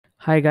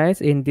Hi guys,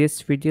 in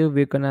this video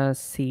we're gonna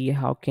see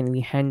how can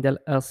we handle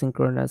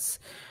asynchronous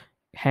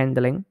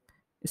handling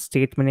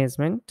state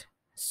management.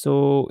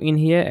 So in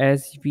here,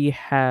 as we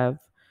have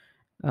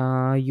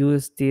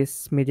used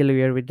this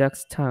middleware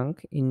Redux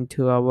Thunk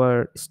into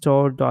our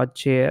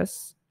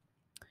store.js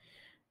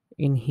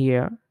in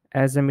here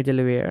as a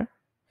middleware.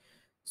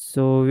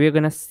 So we're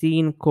gonna see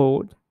in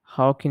code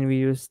how can we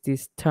use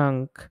this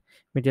Thunk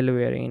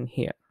middleware in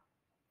here.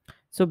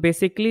 So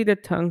basically the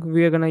thunk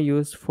we are gonna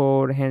use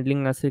for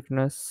handling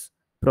asynchronous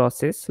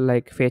process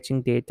like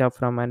fetching data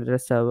from another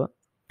server.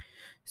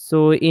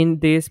 So in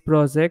this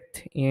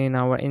project in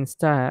our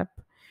insta app,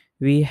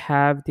 we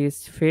have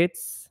this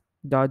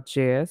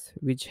fetch.js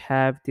which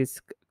have this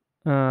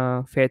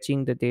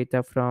fetching the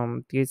data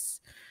from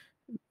this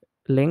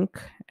link,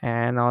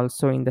 and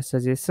also in the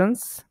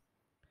suggestions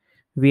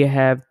we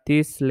have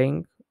this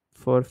link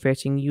for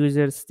fetching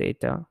users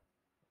data.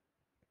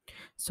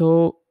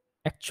 So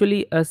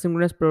actually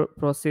asynchronous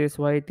process,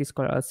 why it is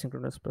called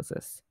asynchronous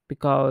process?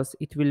 Because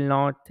it will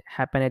not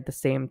happen at the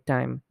same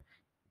time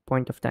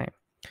point of time.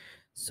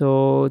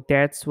 So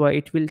that's why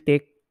it will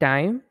take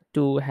time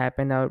to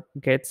happen or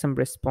get some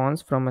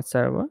response from a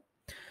server.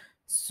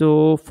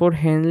 So for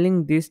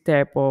handling this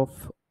type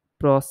of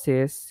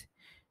process,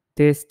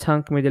 this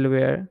thunk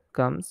middleware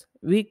comes.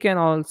 We can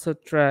also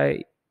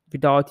try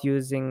without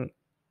using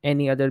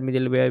any other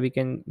middleware, we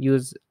can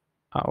use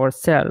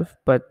ourselves,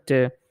 but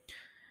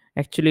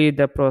actually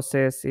the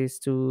process is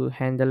to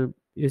handle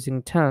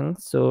using tongue.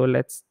 So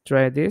let's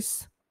try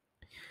this.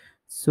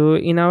 So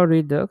in our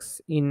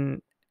redux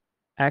in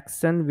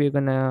action we're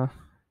gonna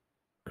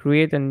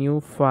create a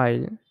new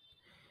file,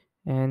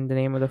 and the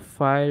name of the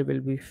file will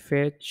be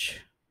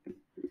fetch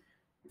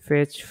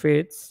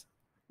fits.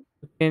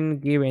 You can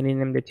give any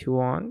name that you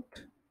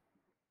want.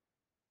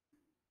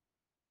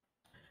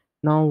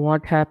 Now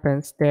what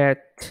happens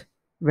that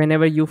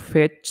whenever you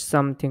fetch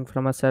something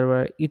from a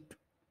server, it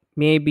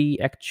may be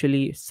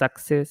actually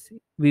success,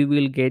 we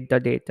will get the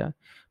data,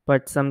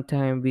 but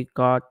sometime we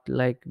got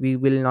like we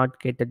will not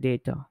get the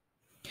data.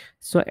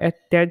 So at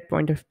that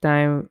point of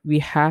time we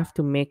have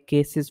to make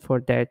cases for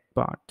that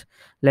part,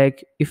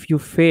 like if you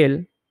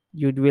fail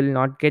you will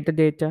not get the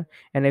data,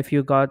 and if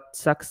you got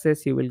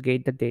success you will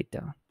get the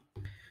data.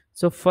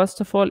 So first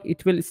of all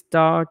it will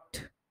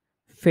start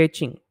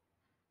fetching.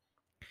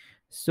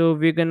 So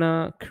we're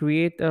gonna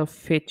create a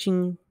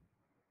fetching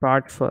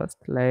part first,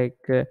 like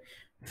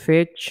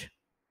fetch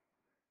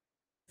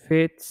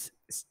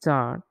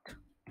start.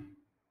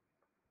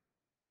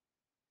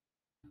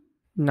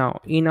 Now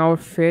in our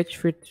fetch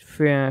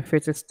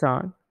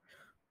start,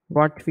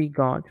 what we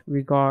got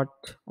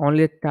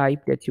only a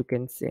type that you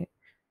can say.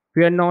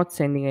 We are not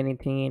sending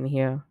anything in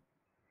here,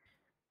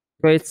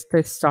 so it's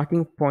the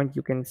starting point.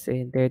 You can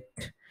say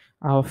that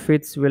our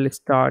fits will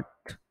start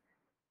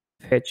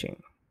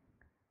fetching.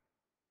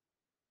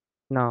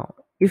 Now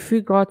if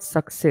we got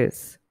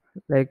success,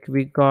 like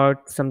we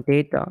got some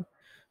data,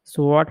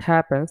 so what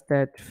happens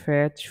that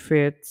fetch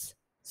fits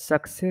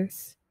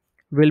success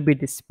will be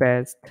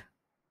dispatched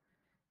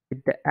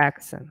with the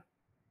action.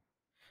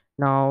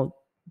 Now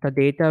the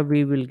data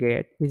we will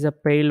get is a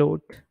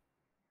payload,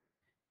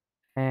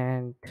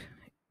 and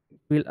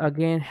we'll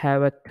again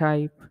have a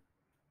type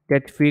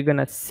that we're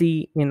gonna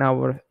see in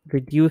our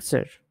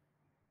reducer,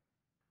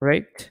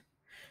 right?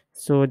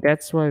 So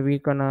that's why we're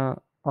gonna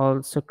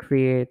also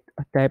create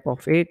a type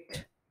of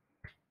it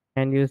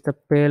and use the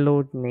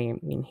payload name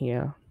in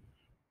here.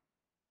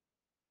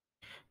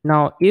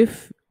 Now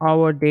if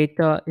our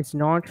data is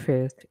not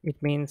fetched, it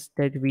means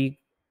that we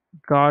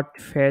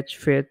got fetch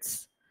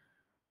fits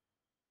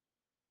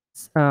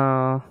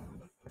uh,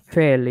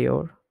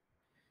 failure.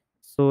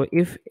 So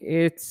if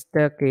it's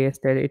the case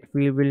that it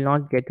we will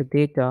not get the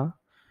data,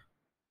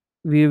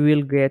 we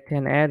will get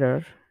an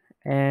error,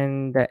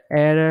 and the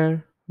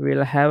error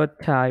will have a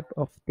type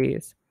of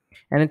this,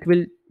 and it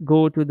will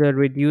go to the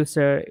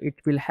reducer. It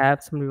will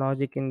have some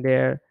logic in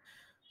there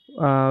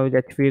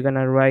that we're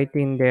gonna write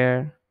in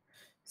there.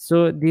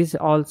 So this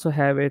also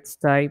have its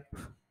type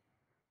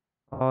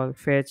or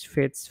fetch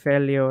fits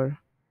failure,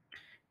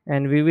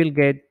 and we will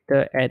get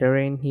the error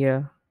in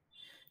here.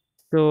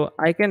 So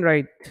I can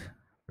write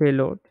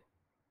payload,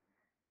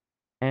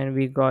 and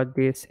we got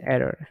this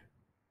error.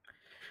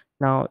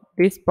 Now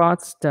this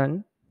part's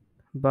done,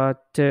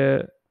 but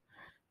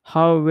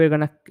how we're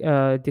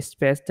gonna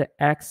dispatch the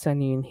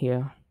action in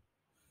here.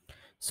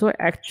 So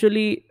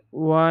actually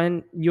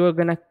when you're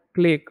gonna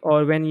click,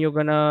 or when you're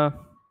gonna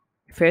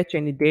fetch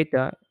any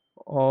data,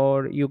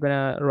 or you're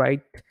gonna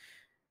write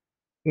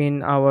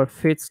in our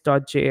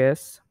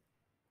fits.js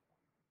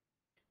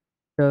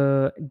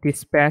the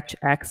dispatch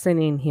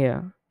action in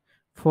here,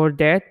 for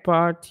that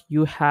part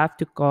you have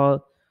to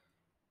call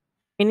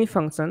any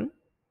function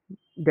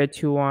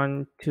that you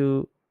want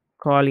to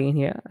call in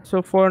here.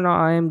 So for now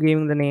I am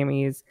giving the name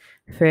is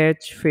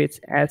fetch fits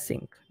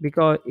async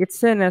because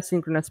it's an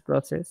asynchronous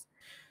process.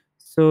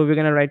 So we're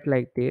gonna write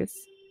like this.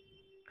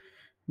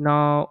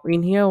 Now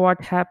in here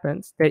what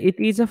happens that it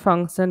is a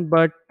function,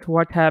 but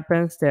what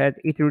happens that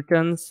it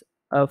returns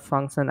a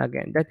function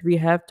again that we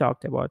have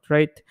talked about,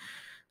 right?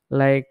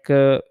 Like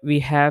we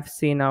have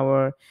seen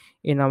our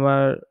in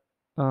our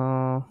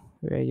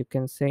where you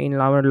can say in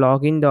our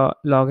login.js,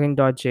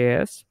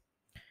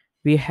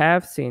 we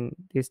have seen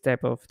this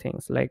type of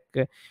things. Like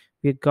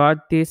we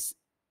got this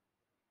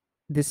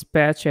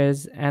dispatch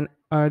as an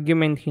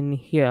argument in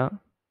here,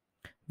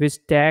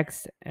 which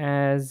tags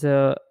as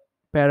a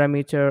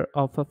parameter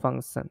of a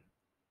function.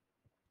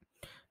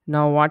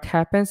 Now what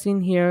happens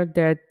in here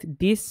that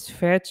this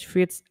fetch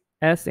fits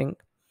async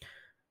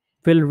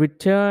will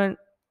return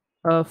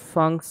a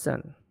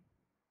function.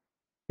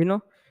 You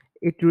know,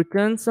 it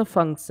returns a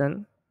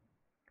function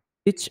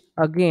which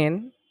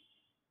again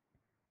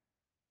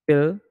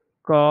will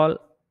call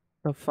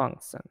the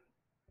function.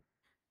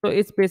 So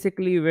it's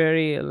basically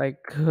very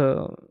like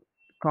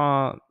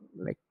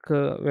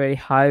very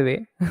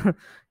highway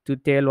to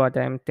tell what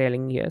I'm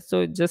telling here.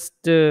 So just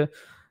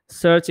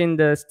search in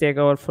the Stack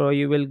Overflow,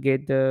 you will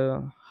get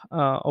the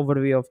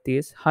overview of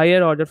this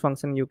higher order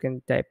function. You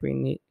can type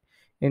in it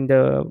in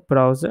the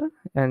browser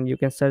and you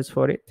can search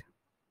for it.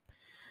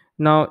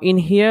 Now in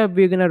here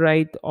we're gonna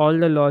write all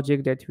the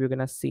logic that we're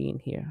gonna see in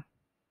here.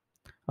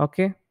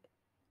 Okay,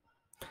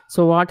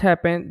 so what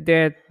happened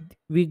that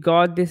we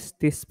got this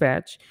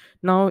dispatch.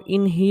 Now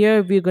in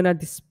here we're gonna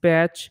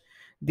dispatch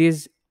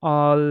this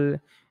all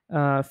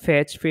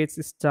fetch fetch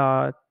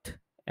start,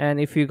 and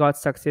if you got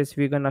success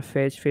we're gonna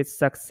fetch fetch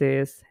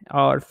success,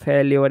 or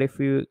failure if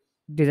you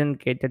didn't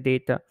get the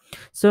data.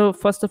 So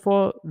first of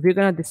all we're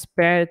gonna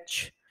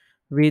dispatch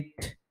with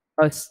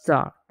a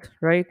start,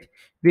 right?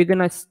 We're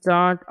gonna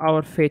start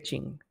our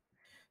fetching.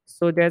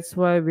 So that's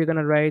why we're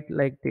gonna write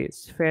like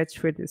this: fetch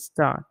fetch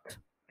start.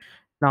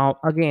 Now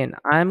again,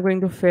 I'm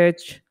going to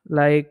fetch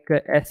like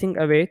async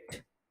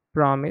await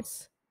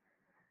promise.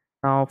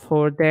 Now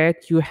for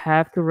that you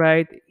have to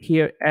write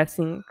here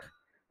async,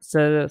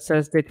 so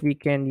such that we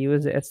can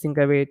use async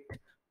await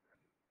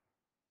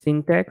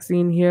syntax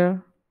in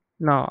here.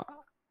 Now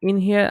in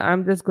here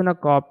I'm just gonna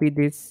copy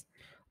this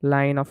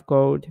line of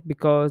code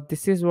because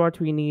this is what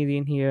we need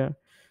in here.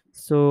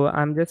 So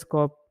I'm just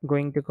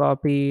going to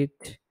copy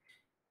it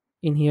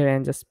in here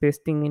and just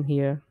pasting in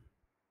here.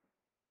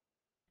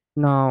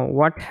 Now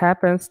what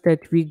happens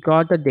that we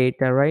got the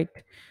data, right?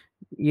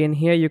 In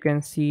here you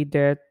can see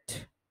that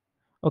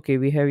okay,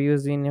 we have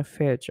used in a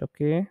fetch.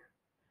 Okay,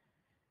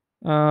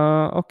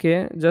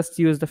 okay, just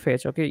use the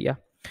fetch. Okay, yeah.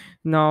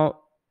 Now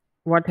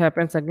what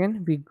happens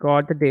again, we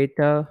got the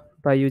data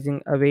by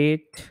using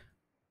await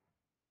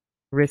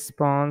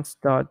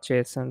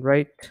response.json,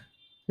 right?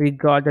 We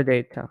got the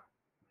data.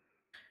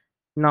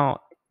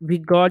 Now we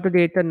got the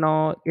data.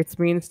 Now it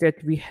means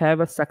that we have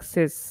a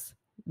success.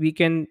 We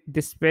can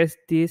dispatch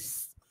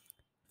this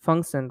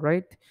function,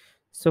 right?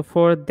 So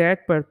for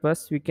that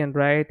purpose we can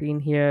write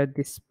in here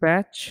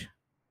dispatch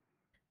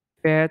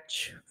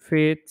fetch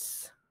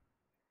fits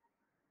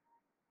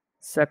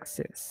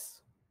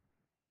success.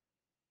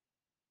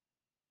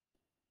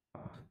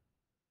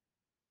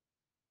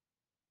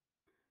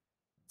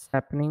 It's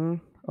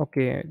happening.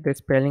 Okay, the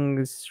spelling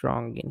is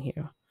wrong in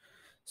here,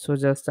 so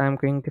just I'm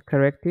going to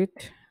correct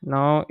it.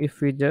 Now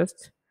if we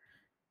just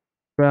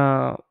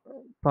uh,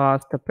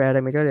 pass the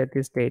parameter, that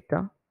is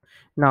data.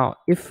 Now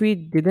if we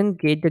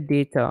didn't get the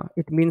data,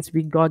 it means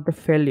we got the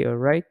failure,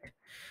 right?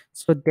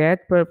 So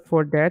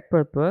for that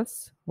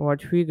purpose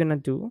what we're gonna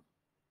do,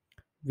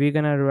 we're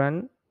gonna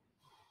run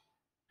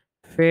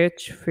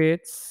fetch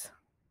fits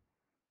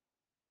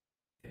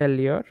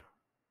failure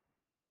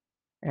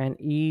and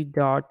e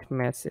dot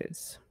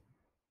message,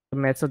 the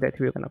method that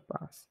we're gonna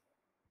pass.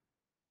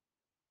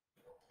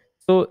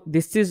 So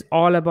this is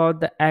all about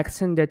the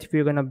action that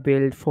we're gonna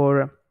build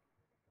for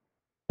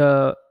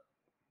the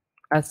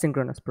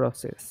asynchronous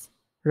process,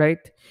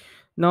 right?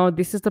 Now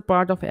this is the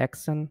part of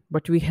action,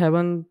 but we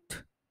haven't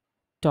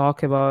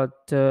talked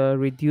about the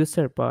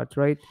reducer part,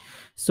 right?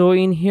 So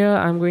in here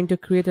I'm going to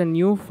create a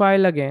new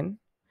file again,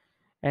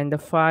 and the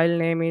file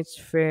name is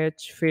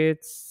fetch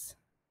fits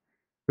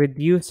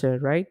reducer,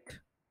 right?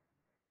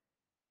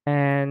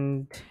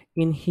 And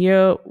in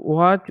here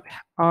what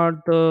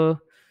are the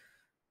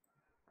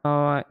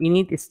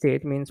init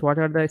state, means what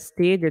are the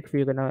state that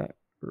we're gonna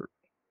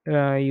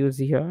use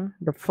here.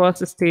 The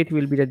first state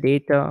will be the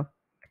data,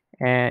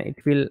 and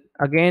it will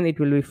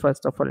be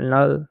first of all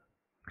null.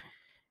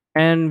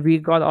 And we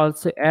got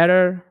also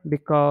error,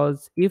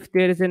 because if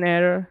there is an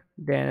error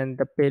then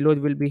the payload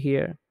will be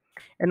here.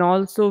 And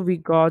also we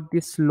got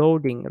this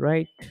loading,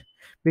 right?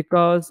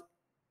 Because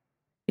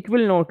it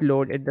will not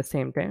load at the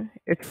same time.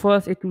 At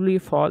first it will be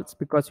false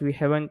because we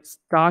haven't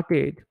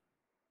started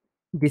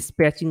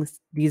dispatching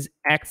these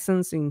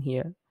actions in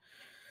here.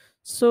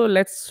 So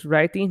let's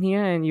write in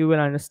here and you will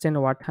understand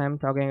what I'm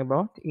talking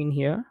about in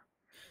here.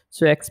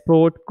 So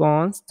export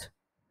const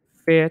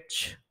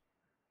fetch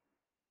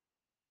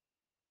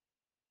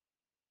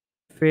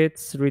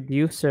fits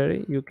reducer,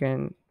 you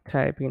can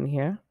type in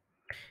here,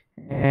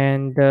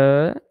 and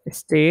the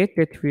state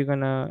that we're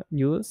gonna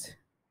use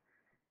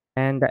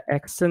and the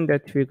action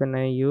that we're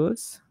gonna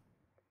use,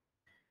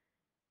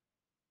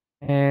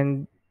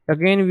 and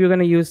Again, we're going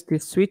to use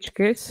this switch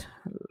case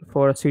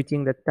for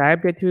switching the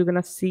type that we're going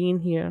to see in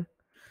here.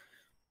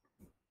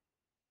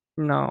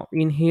 Now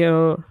in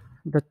here,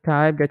 the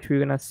type that we're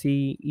going to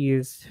see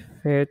is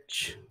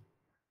fetch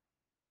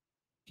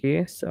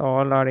case.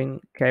 All are in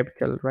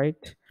capital,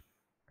 right?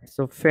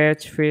 So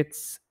fetch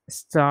fits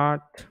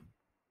start.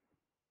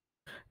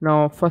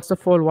 Now first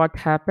of all, what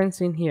happens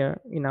in here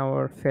in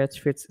our fetch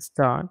fits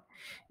start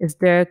is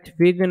that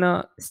we're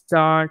gonna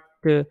start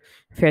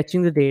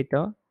fetching the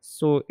data.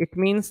 So it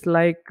means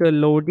like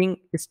loading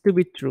is to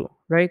be true,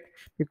 right?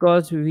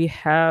 Because we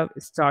have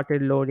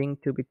started loading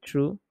to be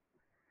true.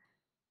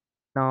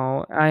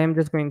 Now I am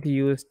just going to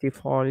use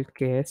default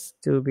case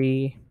to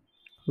be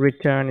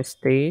return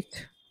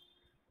state.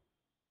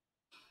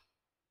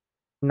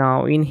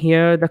 Now in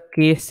here the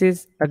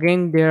cases,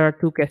 again there are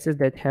two cases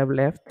that have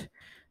left.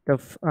 The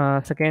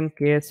second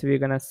case we're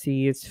gonna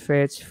see is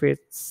fetch fit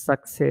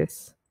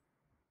success.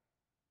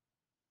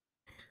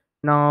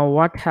 Now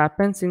what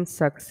happens in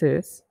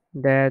success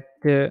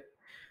that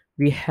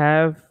we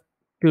have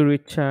to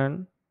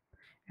return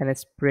and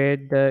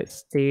spread the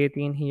state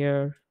in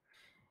here,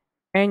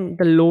 and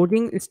the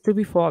loading is to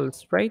be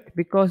false, right?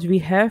 Because we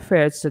have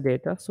fetched the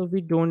data, so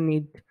we don't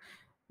need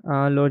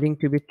loading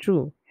to be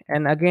true.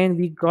 And again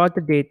we got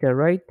the data,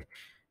 right?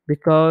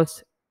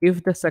 Because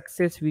if the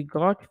success we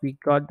got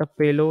the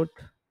payload.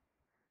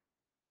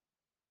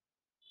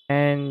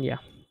 And yeah,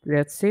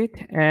 that's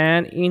it.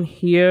 And in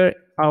here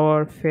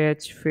our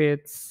fetch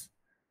fits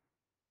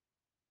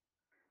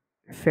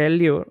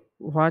failure,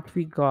 what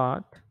we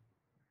got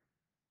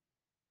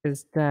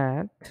is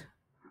that,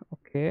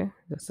 okay,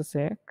 just a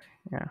sec.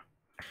 Yeah,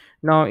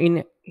 now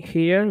in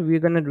here we're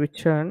gonna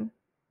return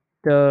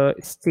the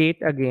state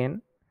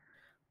again,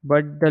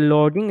 but the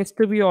loading is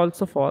to be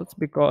also false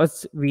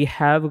because we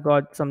have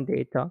got some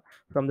data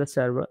from the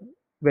server,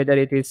 whether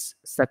it is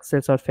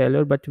success or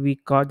failure, but we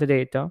got the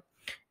data.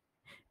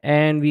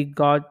 And we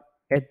got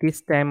at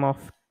this time of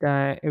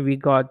time we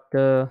got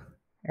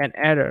an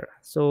error,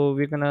 so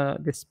we're gonna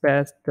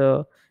dispatch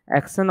the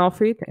action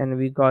of it, and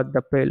we got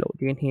the payload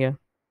in here.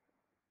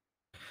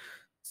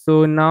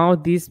 So now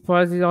this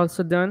part is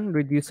also done,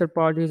 reducer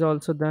part is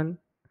also done.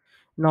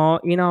 Now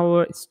in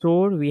our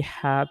store we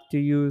have to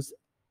use,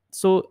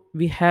 so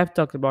we have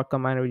talked about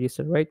combine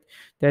reducer, right?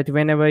 That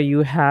whenever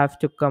you have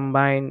to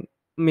combine,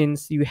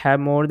 means you have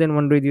more than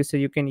one reducer,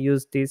 you can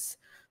use this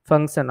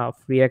function of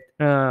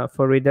React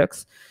for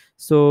Redux.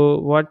 So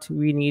what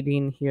we need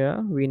in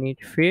here, we need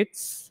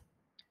fits,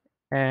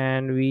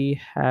 and we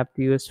have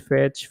to use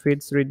fetch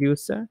fits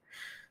reducer.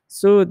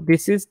 So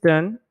this is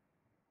done.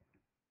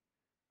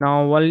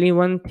 Now only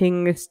one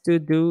thing is to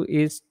do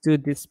is to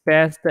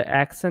dispatch the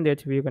action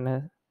that we're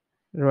gonna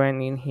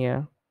run in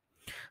here.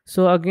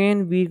 So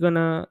again we're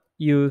gonna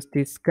use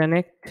this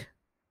connect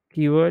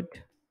keyword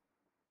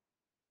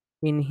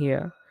in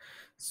here.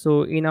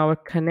 So in our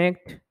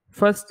connect,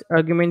 first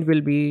argument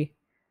will be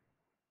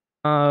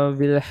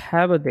will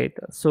have a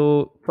data.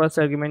 So first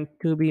argument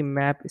to be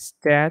map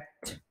stat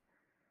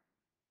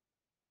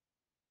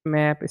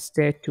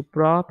to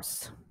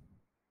props,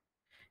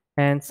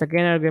 and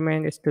second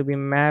argument is to be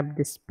map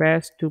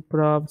dispatch to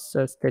props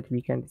such that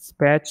we can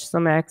dispatch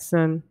some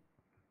action.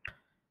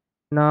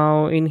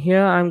 Now in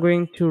here I'm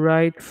going to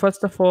write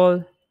first of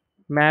all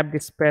map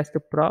dispatch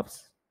to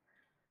props.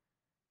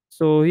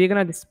 So we're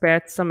gonna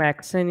dispatch some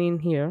action in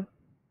here,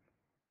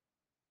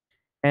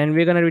 and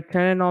we're gonna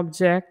return an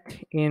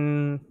object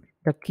in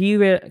the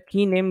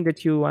key name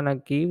that you wanna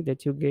give,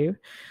 that you gave,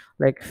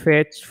 like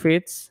fetch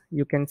fits,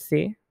 you can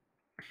say.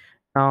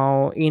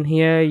 Now in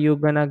here you're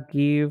gonna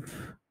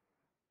give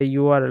the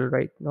URL,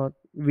 right? Not,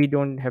 we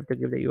don't have to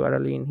give the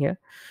URL in here,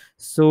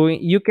 so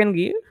you can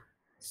give,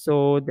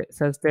 so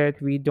such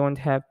that we don't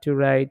have to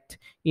write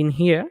in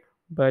here,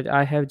 but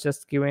I have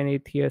just given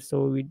it here,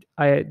 so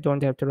I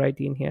don't have to write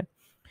in here.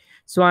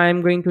 So I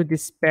am going to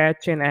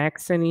dispatch an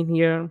action in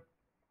here.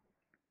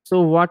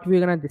 So what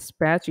we're gonna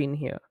dispatch in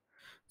here,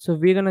 so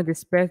we're gonna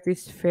dispatch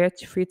this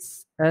fetch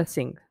fits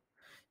async,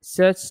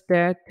 such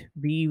that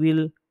we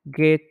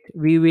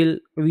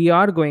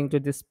are going to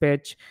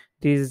dispatch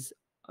these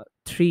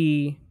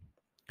three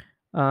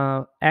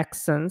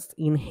actions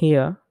in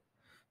here.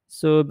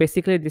 So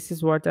basically this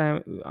is what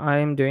I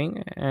am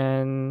doing,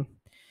 and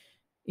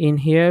in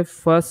here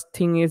first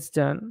thing is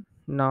done.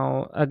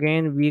 Now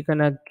again we're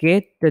gonna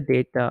get the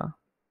data.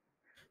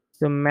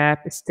 So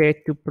map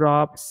state to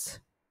props,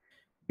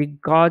 we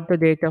got the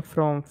data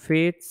from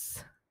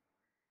fits,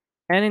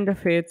 and in the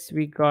fits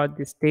we got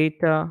this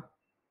data.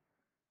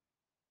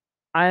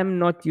 I am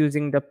not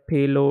using the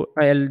payload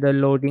the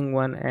loading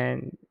one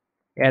and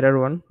error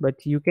one,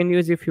 but you can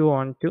use if you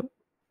want to.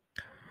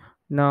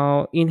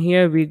 Now in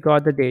here we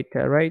got the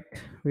data, right?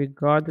 We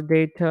got the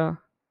data.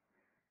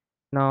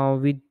 Now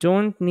we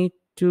don't need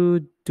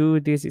to do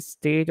this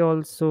state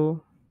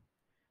also,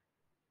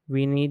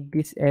 we need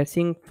this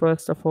async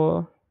first of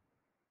all.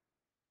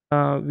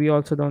 We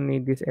also don't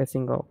need this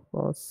async, of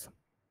course,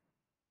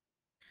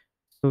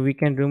 so we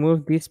can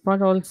remove this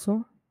part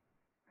also.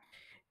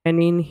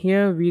 And in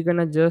here we're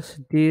gonna just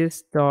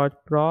this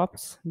dot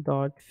props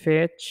dot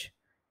fetch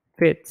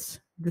fits.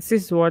 This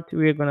is what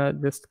we're gonna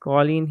just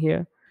call in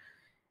here.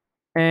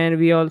 And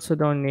we also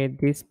don't need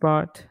this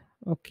part.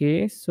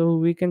 Okay, so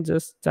we can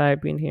just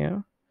type in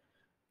here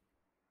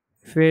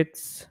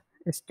fits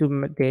is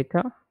to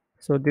data.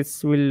 So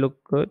this will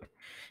look good.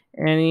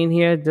 And in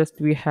here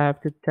just we have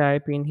to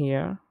type in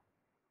here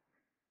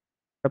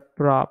the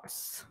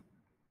props.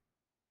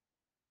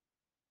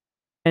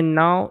 And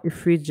now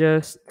if we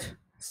just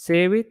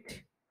save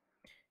it,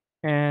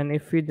 and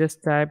if we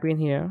just type in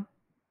here,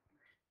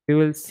 we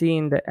will see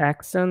in the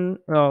action,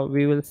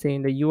 we will see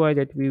in the UI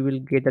that we will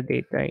get the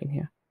data in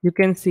here. You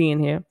can see in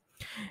here.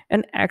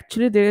 And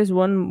actually there is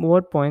one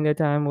more point that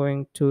I'm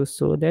going to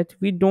show, that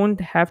we don't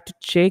have to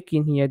check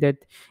in here that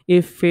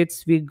if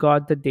it's we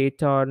got the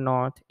data or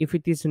not. If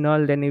it is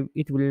null, then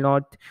it will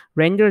not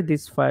render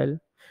this file.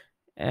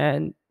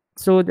 And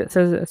so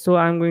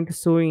I'm going to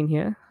show in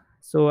here.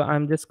 So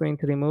I'm just going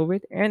to remove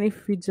it, and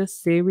if we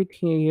just save it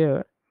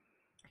here,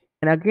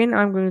 and again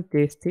I'm going to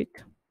test it.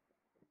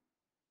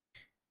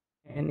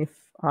 And if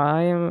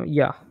I am,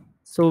 yeah,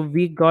 so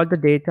we got the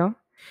data.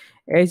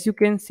 As you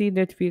can see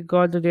that we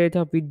got the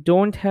data, we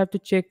don't have to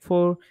check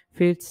for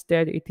fields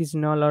that it is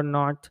null or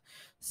not.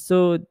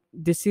 So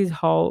this is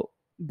how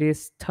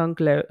this thunk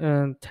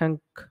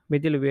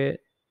middleware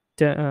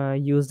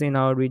used in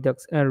our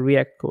redux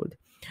react code.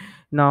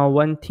 Now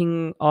one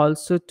thing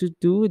also to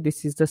do,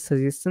 this is the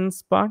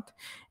suggestions part.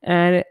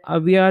 And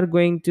we are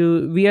going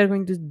to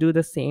do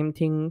the same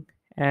thing.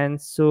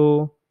 And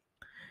so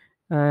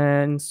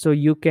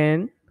you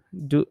can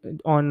do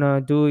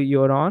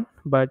your own,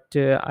 but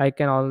I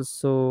can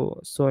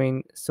also show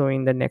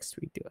in the next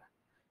video.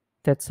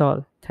 That's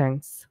all.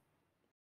 Thanks.